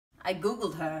I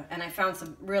Googled her and I found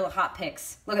some real hot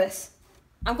pics. Look at this.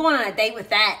 I'm going on a date with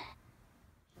that.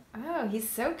 Oh, he's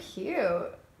so cute.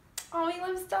 Oh, he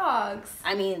loves dogs.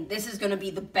 I mean, this is gonna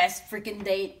be the best freaking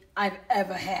date I've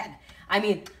ever had. I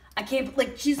mean, I can't,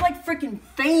 like, she's like freaking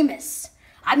famous.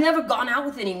 I've never gone out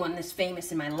with anyone this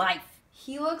famous in my life.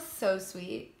 He looks so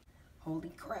sweet.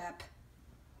 Holy crap.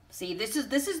 See, this is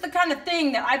the kind of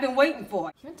thing that I've been waiting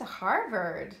for. He went to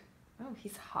Harvard. Oh,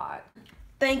 he's hot.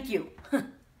 Thank you.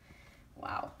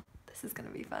 Wow. This is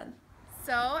gonna be fun.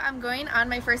 So I'm going on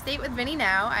my first date with Vinny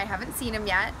now. I haven't seen him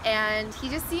yet, and he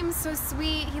just seems so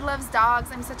sweet. He loves dogs.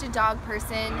 I'm such a dog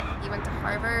person. He went to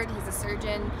Harvard. He's a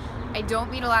surgeon. I don't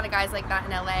meet a lot of guys like that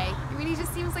in LA. I mean, he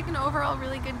just seems like an overall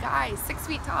really good guy. 6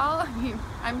 feet tall. I mean,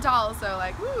 I'm tall, so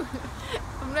like, woo,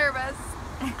 I'm nervous.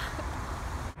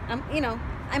 You know,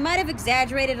 I might have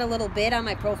exaggerated a little bit on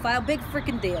my profile. Big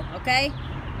freaking deal, okay?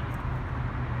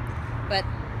 But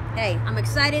hey, I'm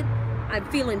excited. I'm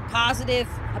feeling positive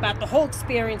about the whole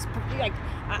experience. Like,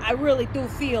 I really do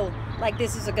feel like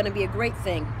this is going to be a great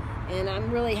thing, and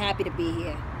I'm really happy to be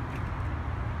here.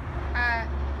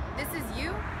 This is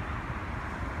you?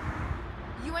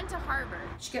 You went to Harvard.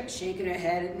 She kept shaking her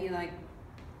head at me like...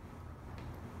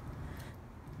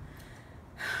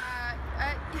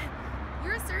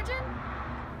 You're a surgeon?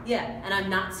 Yeah, and I'm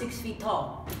not 6 feet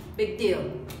tall. Big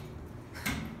deal.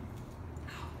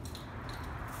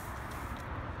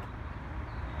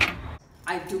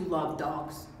 I do love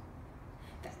dogs.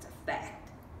 That's a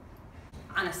fact.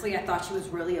 Honestly, I thought she was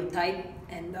really uptight,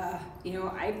 and you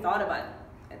know, I thought about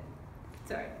it.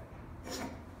 Sorry.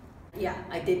 Yeah,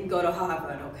 I didn't go to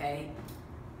Harvard, okay?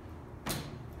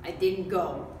 I didn't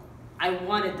go. I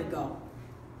wanted to go.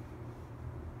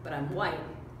 But I'm white.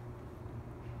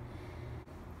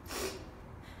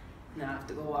 Now I have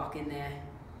to go walk in there.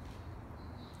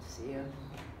 See ya.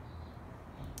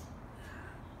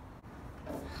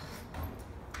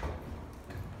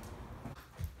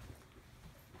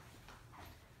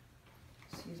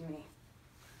 Excuse me.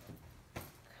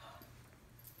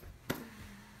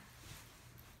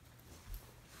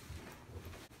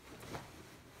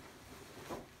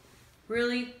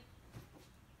 Really?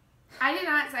 I did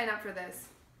not sign up for this.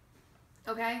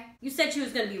 Okay? You said she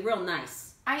was gonna be real nice.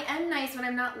 I am nice when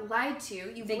I'm not lied to.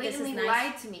 You blatantly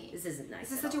lied to me. This isn't nice.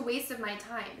 This is such a waste of my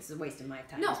time. This is a waste of my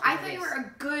time. No, I thought you were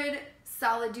a good,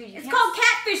 solid dude. It's called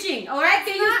catfishing, alright?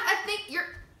 That's not a thing.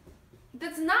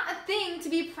 That's not a thing to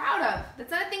be proud of.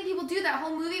 That's not a thing people do. That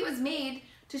whole movie was made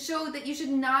to show that you should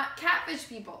not catfish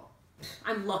people.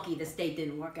 I'm lucky this date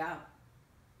didn't work out.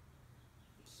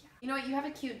 Yeah. You know what? You have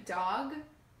a cute dog,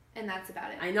 and that's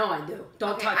about it. I know I do.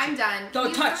 Don't touch it. I'm done.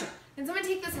 Don't touch it. Can someone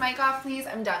take this mic off, please?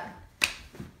 I'm done.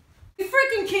 You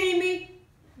freaking kidding me?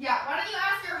 Yeah, why don't you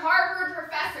ask your Harvard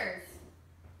professors?